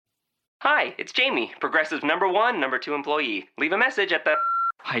Hi, it's Jamie, Progressive's number 1, number 2 employee. Leave a message at the...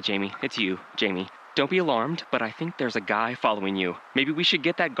 Hi, Jamie. It's you, Jamie. Don't be alarmed, but I think there's a guy following you. Maybe we should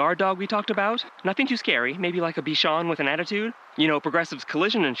get that guard dog we talked about? Nothing too scary. Maybe like a Bichon with an attitude? You know, Progressive's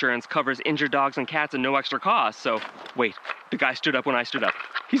collision insurance covers injured dogs and cats at no extra cost, so... Wait, the guy stood up when I stood up.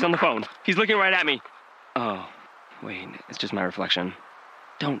 He's on the phone. He's looking right at me. Oh, wait, it's just my reflection.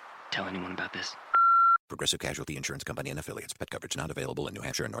 Don't tell anyone about this. Progressive Casualty Insurance Company and Affiliates. Pet coverage not available in New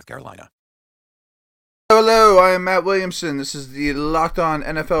Hampshire and North Carolina. Hello, I am Matt Williamson. This is the Locked On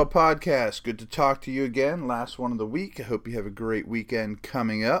NFL podcast. Good to talk to you again. Last one of the week. I hope you have a great weekend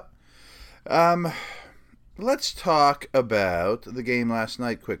coming up. Let's talk about the game last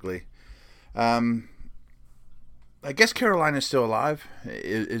night quickly. I guess Carolina's still alive.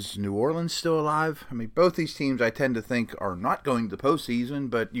 Is New Orleans still alive? I mean, both these teams I tend to think are not going to postseason,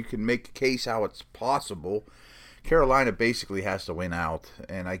 but you can make a case how it's possible. Carolina basically has to win out,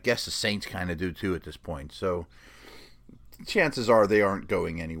 and I guess the Saints kind of do too at this point. So chances are they aren't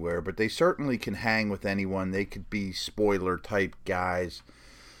going anywhere, but they certainly can hang with anyone. They could be spoiler-type guys.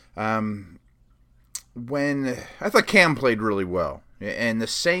 When I thought Cam played really well, and the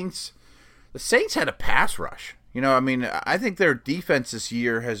Saints had a pass rush. You know, I mean, I think their defense this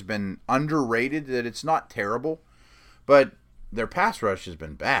year has been underrated, that it's not terrible, but their pass rush has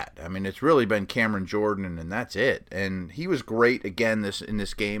been bad. I mean, it's really been Cameron Jordan, and that's it. And he was great again in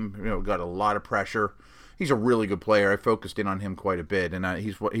this game. You know, got a lot of pressure. He's a really good player. I focused in on him quite a bit, and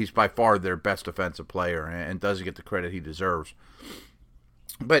he's by far their best offensive player and doesn't get the credit he deserves.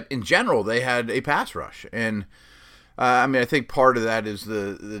 But in general, they had a pass rush, and I mean, I think part of that is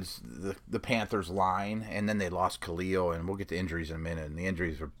the Panthers line, and then they lost Khalil, and we'll get to injuries in a minute, and the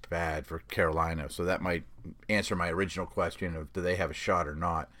injuries were bad for Carolina, so that might answer my original question of do they have a shot or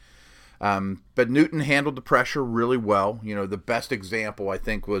not. But Newton handled the pressure really well. You know, the best example, I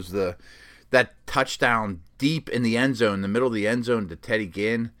think, was that touchdown deep in the end zone, the middle of the end zone to Teddy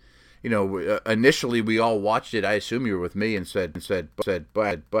Ginn. You know, initially we all watched it. I assume you were with me and said, but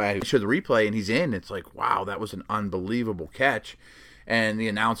I showed the replay and he's in. It's like, wow, that was an unbelievable catch. And the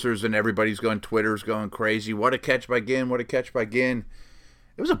announcers and everybody's Twitter's going crazy. What a catch by Ginn! What a catch by Ginn!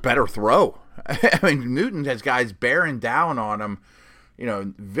 It was a better throw. I mean, Newton has guys bearing down on him. You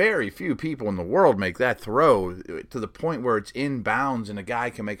know, very few people in the world make that throw to the point where it's in bounds and a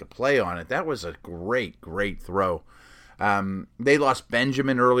guy can make a play on it. That was a great, great throw. They lost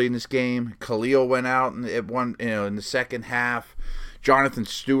Benjamin early in this game. Khalil went out in the second half. Jonathan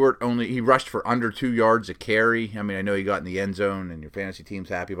Stewart he rushed for under 2 yards a carry. I mean, I know he got in the end zone and your fantasy team's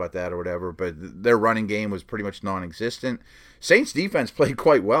happy about that or whatever, but their running game was pretty much non-existent. Saints defense played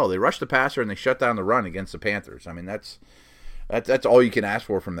quite well. They rushed the passer and they shut down the run against the Panthers. I mean, that's all you can ask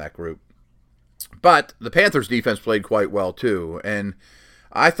for from that group. But the Panthers defense played quite well too, and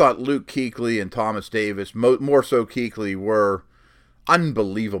I thought Luke Kuechly and Thomas Davis, more so Kuechly, were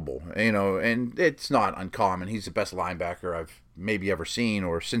unbelievable. You know, and it's not uncommon. He's the best linebacker I've maybe ever seen,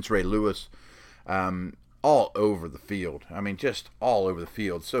 or since Ray Lewis. All over the field. I mean, just all over the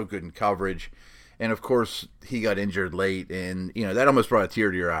field. So good in coverage. And, of course, he got injured late, and, you know, that almost brought a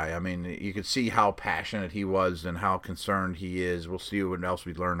tear to your eye. I mean, you could see how passionate he was and how concerned he is. We'll see what else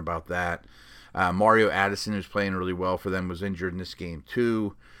we learn about that. Mario Addison, who's playing really well for them, was injured in this game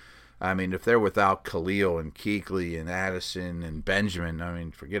too. I mean, if they're without Khalil and Kuechly and Addison and Benjamin, I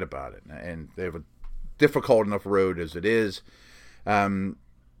mean, forget about it. And they have a difficult enough road as it is.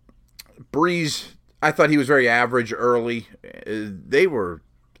 Breeze, I thought he was very average early.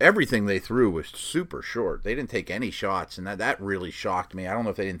 Everything they threw was super short. They didn't take any shots, and that really shocked me. I don't know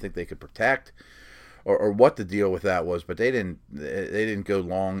if they didn't think they could protect or what the deal with that was, but they didn't go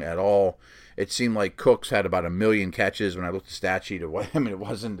long at all. It seemed like Cooks had about 1 million catches when I looked at the stat sheet. I mean, it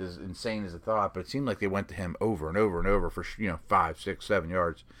wasn't as insane as I thought, but it seemed like they went to him over and over and over for 5, 6, 7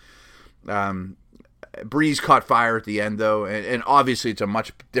 yards. Breeze caught fire at the end, though, and obviously it's a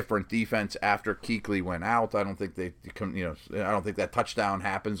much different defense after Kuechly went out. I don't think I don't think that touchdown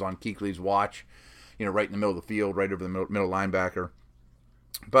happens on Kuechly's watch. You know, right in the middle of the field, right over the middle linebacker.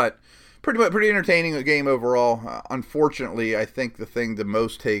 But pretty entertaining game overall. Unfortunately, I think the thing to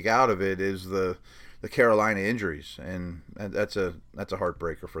most take out of it is the Carolina injuries, and that's a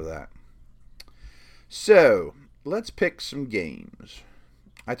heartbreaker for that. So let's pick some games.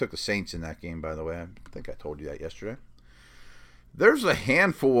 I took the Saints in that game, by the way. I think I told you that yesterday. There's a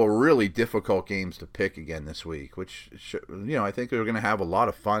handful of really difficult games to pick again this week, which, I think they're going to have a lot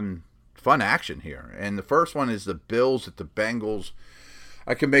of fun action here. And the first one is the Bills at the Bengals.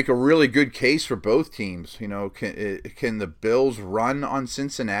 I can make a really good case for both teams. You know, can the Bills run on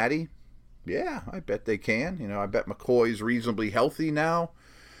Cincinnati? Yeah, I bet they can. You know, I bet McCoy's reasonably healthy now.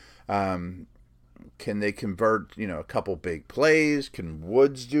 Can they convert, a couple big plays? Can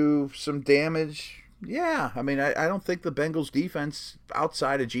Woods do some damage? Yeah. I mean, I don't think the Bengals defense,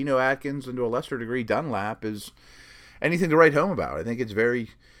 outside of Geno Atkins and to a lesser degree Dunlap, is anything to write home about. I think it's very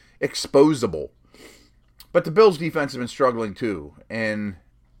exposable. But the Bills defense has been struggling too. And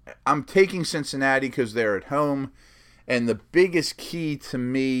I'm taking Cincinnati because they're at home. And the biggest key to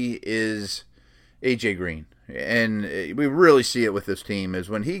me is A.J. Green. And we really see it with this team is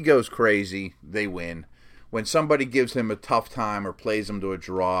when he goes crazy, they win. When somebody gives him a tough time or plays him to a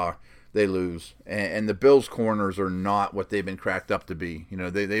draw, they lose. And the Bills' corners are not what they've been cracked up to be.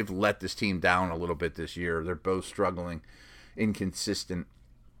 They've let this team down a little bit this year. They're both struggling, inconsistent.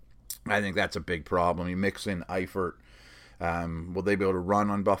 I think that's a big problem. You mix in Eifert. Will they be able to run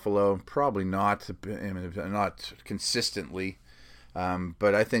on Buffalo? Probably not. Not consistently.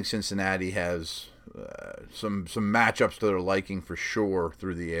 But I think Cincinnati has some matchups to their liking for sure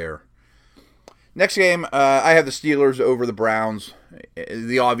through the air. Next game, I have the Steelers over the Browns.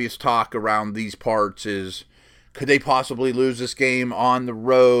 The obvious talk around these parts is, could they possibly lose this game on the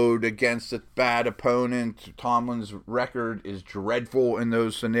road against a bad opponent? Tomlin's record is dreadful in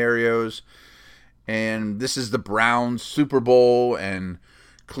those scenarios. And this is the Browns Super Bowl, and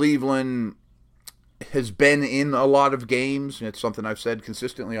Cleveland has been in a lot of games. It's something I've said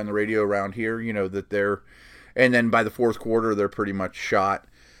consistently on the radio around here, that they're, and then by the fourth quarter, they're pretty much shot.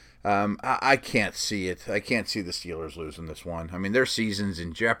 I can't see it. I can't see the Steelers losing this one. I mean, their season's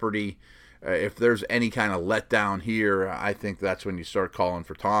in jeopardy. If there's any kind of letdown here, I think that's when you start calling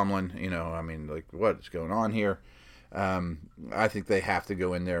for Tomlin. What is going on here? I think they have to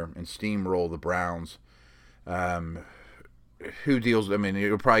go in there and steamroll the Browns. Who deals? I mean,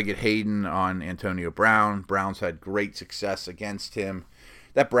 you'll probably get Hayden on Antonio Brown. Browns had great success against him.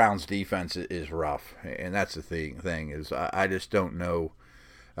 That Browns defense is rough, and that's the thing is I just don't know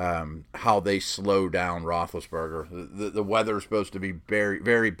how they slow down Roethlisberger. The weather's supposed to be very,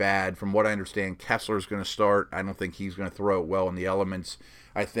 very bad. From what I understand, Kessler's going to start. I don't think he's going to throw it well in the elements.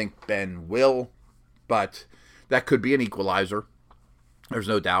 I think Ben will, but that could be an equalizer. There's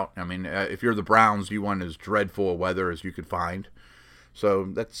no doubt. I mean, if you're the Browns, you want as dreadful a weather as you could find. So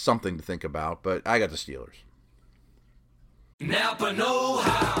that's something to think about, but I got the Steelers. Napa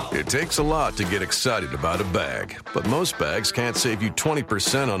know-how. It takes a lot to get excited about a bag, but most bags can't save you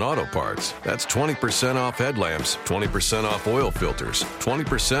 20% on auto parts. That's 20% off headlamps, 20% off oil filters,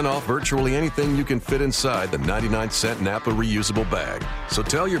 20% off virtually anything you can fit inside the 99-cent Napa reusable bag. So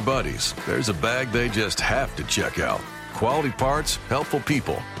tell your buddies, there's a bag they just have to check out. Quality parts, helpful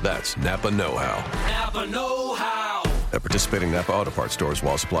people. That's Napa know-how. Napa know-how. At participating Napa Auto Parts stores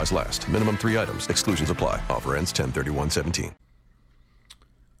while supplies last. Minimum 3 items. Exclusions apply. Offer ends 10/31/17.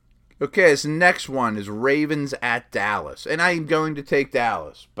 Okay, this next one is Ravens at Dallas. And I'm going to take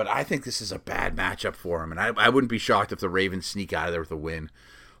Dallas, but I think this is a bad matchup for them. And I wouldn't be shocked if the Ravens sneak out of there with a win.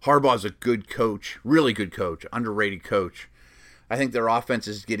 Harbaugh's a good coach, really good coach, underrated coach. I think their offense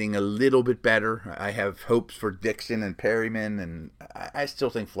is getting a little bit better. I have hopes for Dixon and Perryman, and I still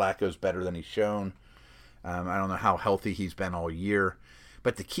think Flacco's better than he's shown. I don't know how healthy he's been all year.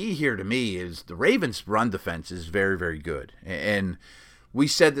 But the key here to me is the Ravens' run defense is very, very good. And we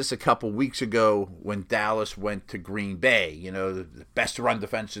said this a couple weeks ago when Dallas went to Green Bay. The best run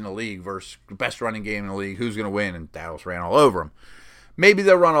defense in the league versus the best running game in the league. Who's going to win? And Dallas ran all over them. Maybe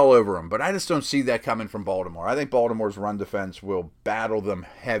they'll run all over them, but I just don't see that coming from Baltimore. I think Baltimore's run defense will battle them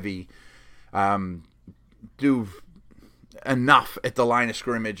heavy, do enough at the line of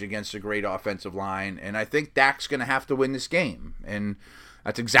scrimmage against a great offensive line, and I think Dak's going to have to win this game, and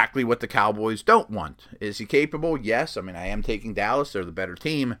that's exactly what the Cowboys don't want. Is he capable? Yes. I mean, I am taking Dallas. They're the better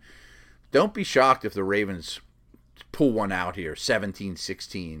team. Don't be shocked if the Ravens pull one out here,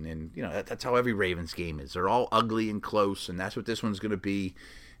 17-16, and that's how every Ravens game is. They're all ugly and close, and that's what this one's going to be.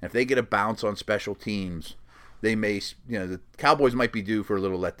 And if they get a bounce on special teams, they may, the Cowboys might be due for a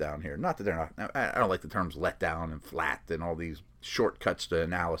little letdown here. Not that they're not. I don't like the terms letdown and flat and all these shortcuts to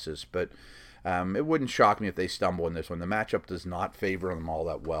analysis, but it wouldn't shock me if they stumble in this one. The matchup does not favor them all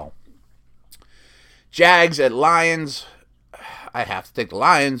that well. Jags at Lions. I have to take the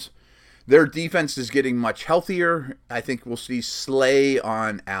Lions. Their defense is getting much healthier. I think we'll see Slay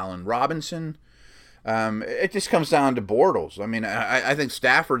on Allen Robinson. It just comes down to Bortles. I mean, I think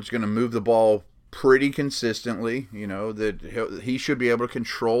Stafford's going to move the ball pretty consistently. That he should be able to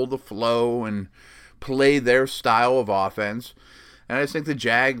control the flow and play their style of offense. And I just think the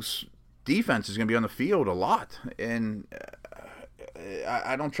Jags' defense is going to be on the field a lot. And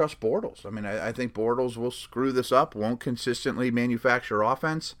I don't trust Bortles. I mean, I think Bortles will screw this up, won't consistently manufacture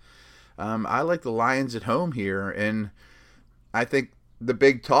offense. I like the Lions at home here, and I think the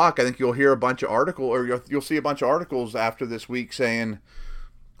big talk. I think you'll hear a bunch of you'll see a bunch of articles after this week saying,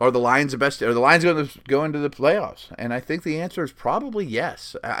 are the Lions the best? Are the Lions going to go into the playoffs? And I think the answer is probably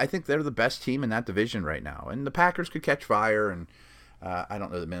yes. I think they're the best team in that division right now. And the Packers could catch fire, and I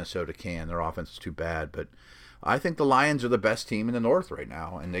don't know that Minnesota can. Their offense is too bad. But I think the Lions are the best team in the North right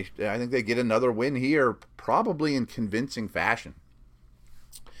now. And I think they get another win here, probably in convincing fashion.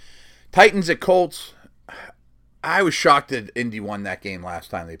 Titans at Colts. I was shocked that Indy won that game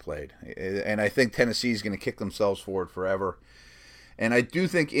last time they played. And I think Tennessee's going to kick themselves for it forever. And I do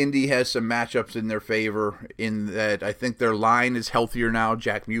think Indy has some matchups in their favor in that I think their line is healthier now.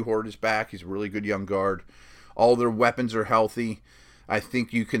 Jack Mewhort is back. He's a really good young guard. All their weapons are healthy. I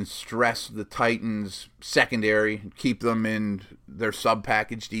think you can stress the Titans' secondary, keep them in their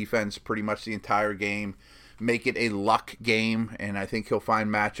sub-package defense pretty much the entire game, make it a luck game, and I think he'll find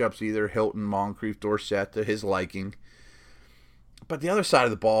matchups, either Hilton, Moncrief, Dorsett, to his liking. But the other side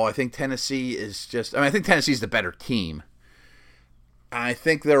of the ball, I think Tennessee is I think Tennessee's the better team. I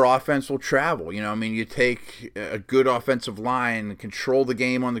think their offense will travel. You take a good offensive line, control the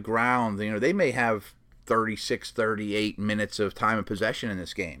game on the ground. They may have 36, 38 minutes of time of possession in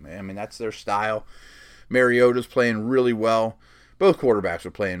this game. That's their style. Mariota's playing really well. Both quarterbacks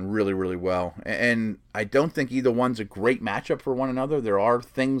are playing really, really well. And I don't think either one's a great matchup for one another. There are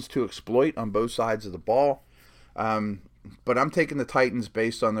things to exploit on both sides of the ball. But I'm taking the Titans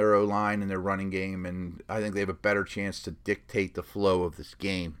based on their O-line and their running game, and I think they have a better chance to dictate the flow of this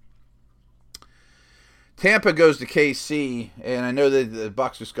game. Tampa goes to KC, and I know that the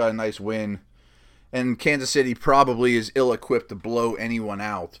Bucs just got a nice win, and Kansas City probably is ill-equipped to blow anyone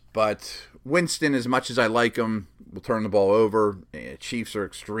out. But Winston, as much as I like him, will turn the ball over. Chiefs are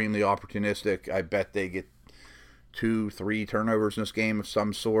extremely opportunistic. I bet they get 2-3 turnovers in this game of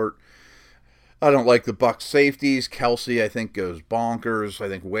some sort. I don't like the Bucs safeties. Kelsey, I think, goes bonkers. I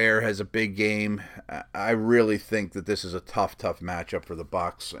think Ware has a big game. I really think that this is a tough matchup for the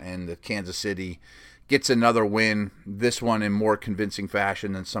Bucs, and that Kansas City gets another win. This one in more convincing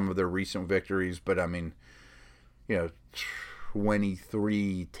fashion than some of their recent victories. But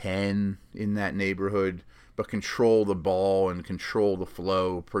 23-10 in that neighborhood. But control the ball and control the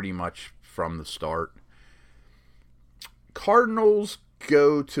flow pretty much from the start. Cardinals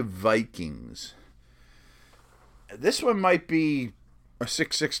go to Vikings. This one might be a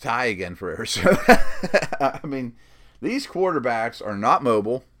 6-6 tie again for Arizona. These quarterbacks are not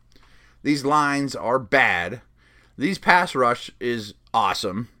mobile. These lines are bad. These pass rush is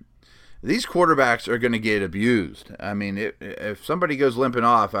awesome. These quarterbacks are going to get abused. If somebody goes limping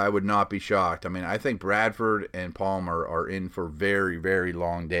off, I would not be shocked. I think Bradford and Palmer are in for very, very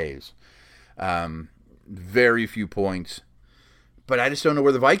long days. Very few points. But I just don't know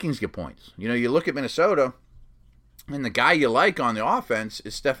where the Vikings get points. You look at Minnesota, and the guy you like on the offense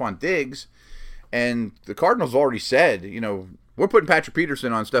is Stephon Diggs. And the Cardinals already said, we're putting Patrick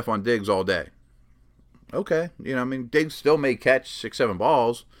Peterson on Stephon Diggs all day. Okay. Diggs still may catch 6-7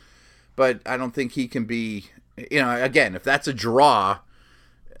 balls, but I don't think he can be, again, if that's a draw,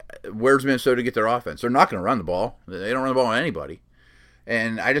 where's Minnesota get their offense? They're not going to run the ball. They don't run the ball on anybody.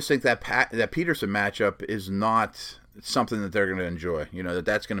 And I just think that Peterson matchup is not something that they're going to enjoy.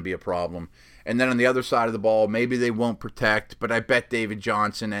 That's going to be a problem. And then on the other side of the ball, maybe they won't protect, but I bet David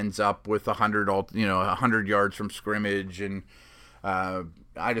Johnson ends up with 100 yards from scrimmage, and I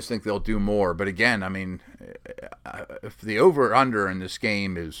just think they'll do more. But again, if the over/under in this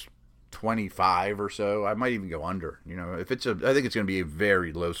game is 25 or so, I might even go under. I think it's going to be a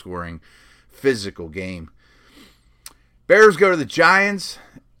very low-scoring, physical game. Bears go to the Giants,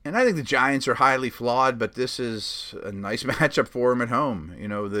 and I think the Giants are highly flawed, but this is a nice matchup for them at home.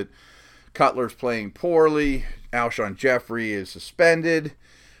 That Cutler's playing poorly. Alshon Jeffrey is suspended.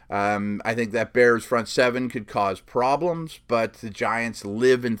 I think that Bears front seven could cause problems, but the Giants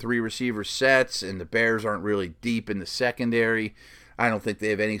live in 3 receiver sets, and the Bears aren't really deep in the secondary. I don't think they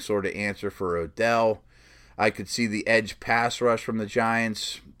have any sort of answer for Odell. I could see the edge pass rush from the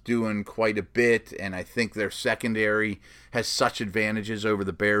Giants doing quite a bit, and I think their secondary has such advantages over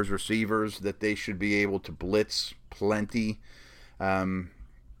the Bears receivers that they should be able to blitz plenty. I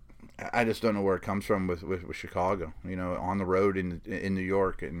just don't know where it comes from with Chicago, on the road in New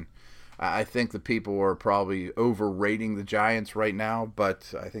York. And I think the people are probably overrating the Giants right now,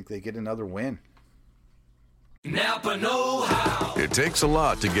 but I think they get another win. Napa know-how. It takes a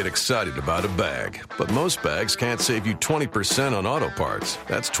lot to get excited about a bag, but most bags can't save you 20% on auto parts.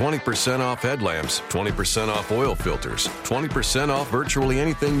 That's 20% off headlamps, 20% off oil filters, 20% off virtually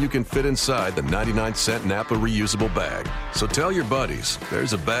anything you can fit inside the 99-cent Napa reusable bag. So tell your buddies,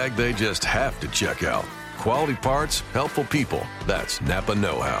 there's a bag they just have to check out. Quality parts, helpful people. That's Napa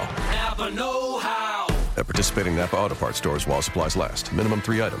Know-How. Napa know-how. At participating Napa Auto Parts stores while supplies last. Minimum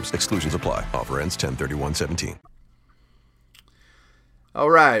 3 items. Exclusions apply. Offer ends 10/31/17.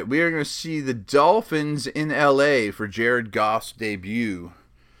 All right, we are going to see the Dolphins in LA for Jared Goff's debut.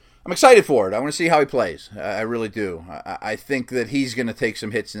 I'm excited for it. I want to see how he plays. I really do. I think that he's going to take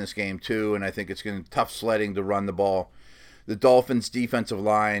some hits in this game too, and I think it's going to be tough sledding to run the ball. The Dolphins' defensive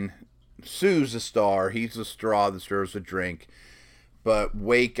line, Sue's a star. He's the straw that stirs the drink. But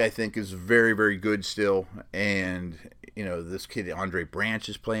Wake, I think, is very, very good still. And, you know, this kid, Andre Branch,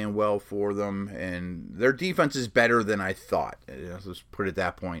 is playing well for them. And their defense is better than I thought. Let's put it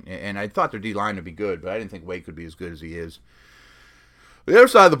that point. And I thought their D-line would be good, but I didn't think Wake would be as good as he is. The other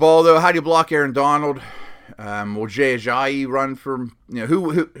side of the ball, though, how do you block Aaron Donald? Will Jay Ajayi run from, you know,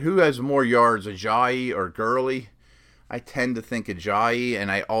 who has more yards, Ajayi or Gurley? I tend to think Ajayi,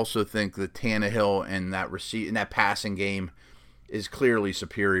 and I also think that Tannehill in that passing game is clearly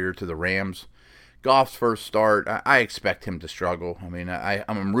superior to the Rams. Goff's first start, I expect him to struggle. I mean,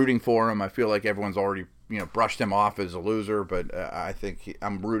 I'm rooting for him. I feel like everyone's already, you know, brushed him off as a loser, but I think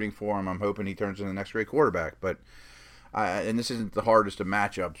I'm rooting for him. I'm hoping he turns into the next great quarterback. But and this isn't the hardest of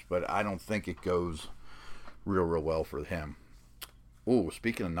matchups, but I don't think it goes real well for him. Ooh,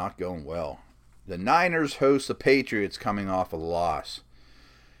 speaking of not going well, the Niners host the Patriots coming off a loss.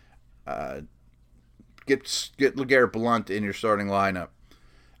 Get LeGarrette Blount in your starting lineup.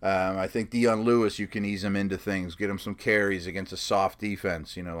 I think Dion Lewis, you can ease him into things. Get him some carries against a soft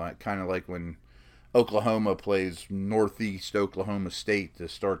defense. You know, kind of like when Oklahoma plays Northeast Oklahoma State to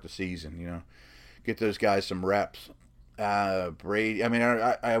start the season. You know, get those guys some reps. Brady, I mean,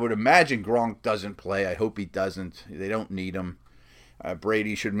 I would imagine Gronk doesn't play. I hope he doesn't. They don't need him.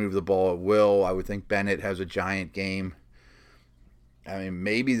 Brady should move the ball at will. I would think Bennett has a giant game. I mean,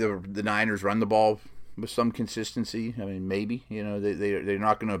 maybe the Niners run the ball with some consistency. I mean, maybe. You know, they're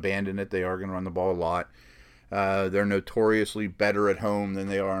not going to abandon it. They are going to run the ball a lot. They're notoriously better at home than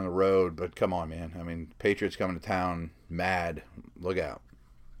they are on the road. But come on, man. I mean, Patriots coming to town, mad. Look out.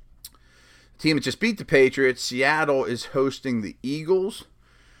 The team that just beat the Patriots, Seattle, is hosting the Eagles.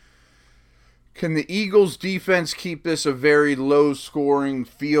 Can the Eagles defense keep this a very low-scoring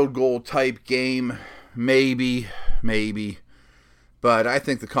field goal type game? Maybe. But I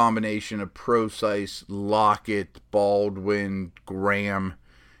think the combination of Procise, Lockett, Baldwin, Graham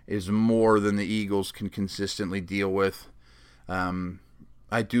is more than the Eagles can consistently deal with.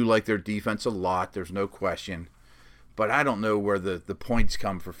 I do like their defense a lot. There's no question. But I don't know where the points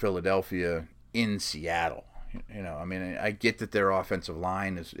come for Philadelphia in Seattle. You know, I mean, I get that their offensive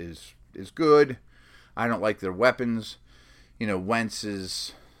line is good. I don't like their weapons. You know, Wentz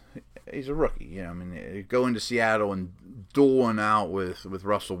he's a rookie. You know, I mean, going to Seattle and dueling out with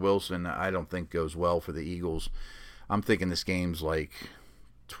Russell Wilson, I don't think goes well for the Eagles. I'm thinking this game's like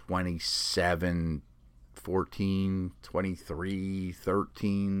 27-14,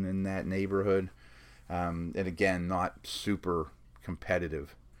 23-13 in that neighborhood. And again, not super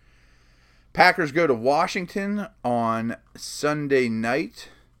competitive. Packers go to Washington on Sunday night.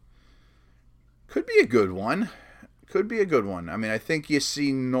 Could be a good one. I mean, I think you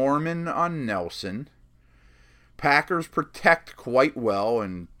see Norman on Nelson. Packers protect quite well,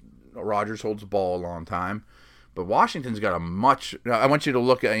 and Rodgers holds the ball a long time. But Washington's got I want you to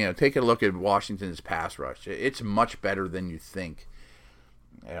look at, take a look at Washington's pass rush. It's much better than you think.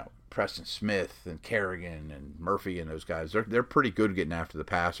 You know, Preston Smith and Kerrigan and Murphy and those guys, they're pretty good getting after the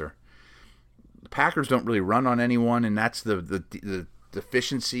passer. The Packers don't really run on anyone, and that's the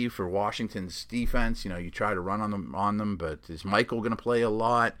deficiency for Washington's defense. You know, you try to run on them, but is Michael going to play a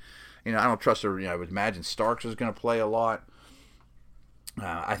lot? You know, I don't trust her. You know, I would imagine Starks is going to play a lot.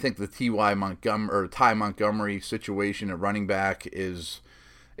 I think the Ty Montgomery situation at running back is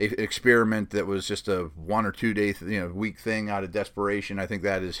an experiment that was just a 1 or 2 day, week thing out of desperation. I think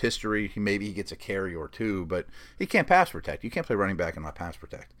that is history. Maybe he gets a carry or two, but he can't pass protect. You can't play running back and not pass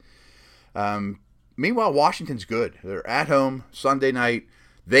protect. Meanwhile, Washington's good. They're at home Sunday night.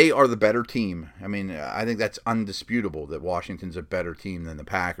 They are the better team. I mean, I think that's undisputable that Washington's a better team than the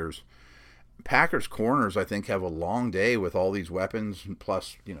Packers. Packers corners, I think, have a long day with all these weapons,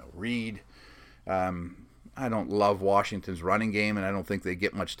 plus, Reed. I don't love Washington's running game, and I don't think they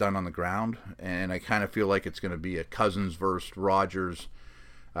get much done on the ground. And I kind of feel like it's going to be a Cousins versus Rodgers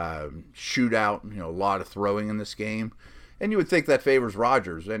shootout, a lot of throwing in this game. And you would think that favors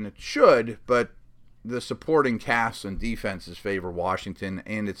Rodgers, and it should, but the supporting casts and defenses favor Washington,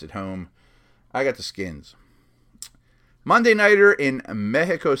 and it's at home. I got the Skins. Monday nighter in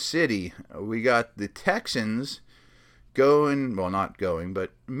Mexico City, we got the Texans meeting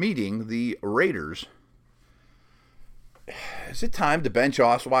the Raiders is it time to bench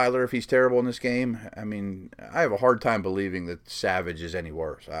Osweiler if he's terrible in this game? I mean, I have a hard time believing that Savage is any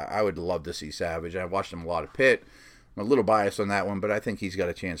worse. I would love to see Savage. I've watched him a lot of Pitt. I'm a little biased on that one, but I think he's got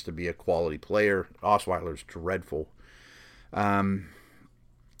a chance to be a quality player. Osweiler's dreadful. I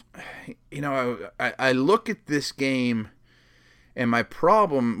look at this game, and my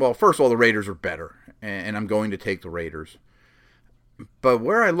problem, well, first of all, the Raiders are better, and I'm going to take the Raiders. But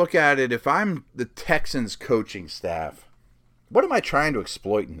where I look at it, if I'm the Texans coaching staff, what am I trying to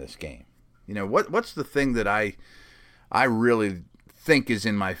exploit in this game? What's the thing that I really think is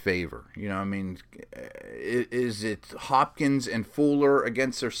in my favor? Is it Hopkins and Fuller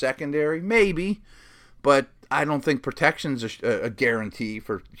against their secondary? Maybe, but I don't think protection's a guarantee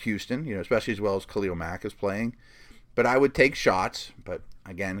for Houston, especially as well as Khalil Mack is playing. But I would take shots. But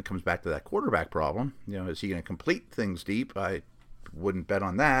again, it comes back to that quarterback problem. Is he going to complete things deep? I wouldn't bet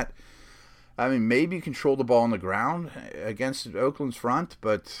on that. I mean, maybe control the ball on the ground against Oakland's front,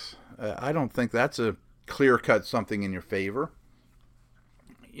 but I don't think that's a clear-cut something in your favor.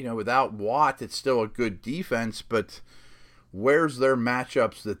 Without Watt, it's still a good defense, but where's their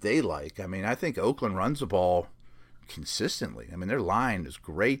matchups that they like? I mean, I think Oakland runs the ball consistently. I mean, their line is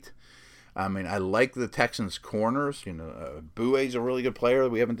great. I mean, I like the Texans' corners. Bouye's a really good player that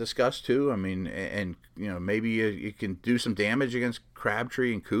we haven't discussed, too. I mean, and maybe you can do some damage against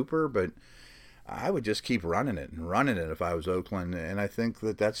Crabtree and Cooper, but I would just keep running it if I was Oakland, and I think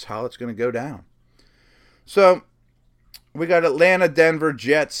that's how it's going to go down. So we got Atlanta, Denver,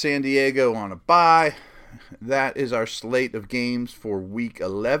 Jets, San Diego on a bye. That is our slate of games for Week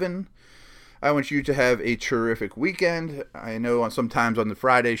 11. I want you to have a terrific weekend. I know sometimes on the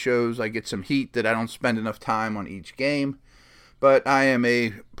Friday shows I get some heat that I don't spend enough time on each game, but I am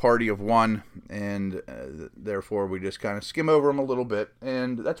a party of one, and therefore we just kind of skim over them a little bit,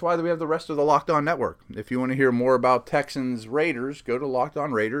 and that's why we have the rest of the Locked On Network. If you want to hear more about Texans Raiders, go to Locked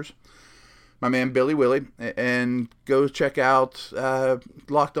On Raiders, my man Billy Willie, and go check out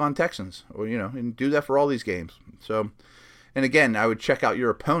Locked On Texans, and do that for all these games. So. And again, I would check out your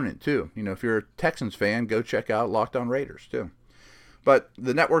opponent too. If you're a Texans fan, go check out Locked On Raiders too. But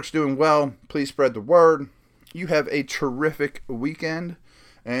the network's doing well. Please spread the word. You have a terrific weekend.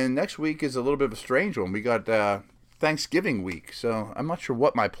 And next week is a little bit of a strange one. We got Thanksgiving week. So I'm not sure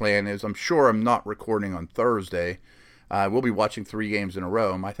what my plan is. I'm sure I'm not recording on Thursday. We'll be watching 3 games in a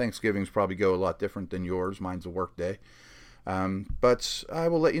row. My Thanksgivings probably go a lot different than yours. Mine's a work day. But I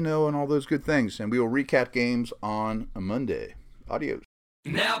will let you know on all those good things, and we will recap games on a Monday. Adios.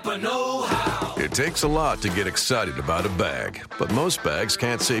 Napa know-how. It takes a lot to get excited about a bag, but most bags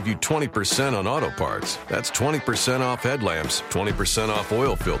can't save you 20% on auto parts. That's 20% off headlamps, 20% off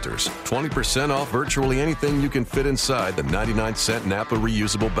oil filters, 20% off virtually anything you can fit inside the 99-cent Napa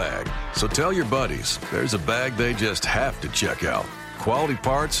reusable bag. So tell your buddies, there's a bag they just have to check out. Quality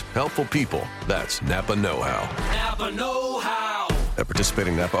parts, helpful people. That's Napa know-how. Napa know-how. At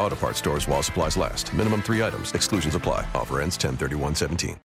participating Napa Auto Parts stores while supplies last. Minimum 3 items. Exclusions apply. Offer ends 10/31/17.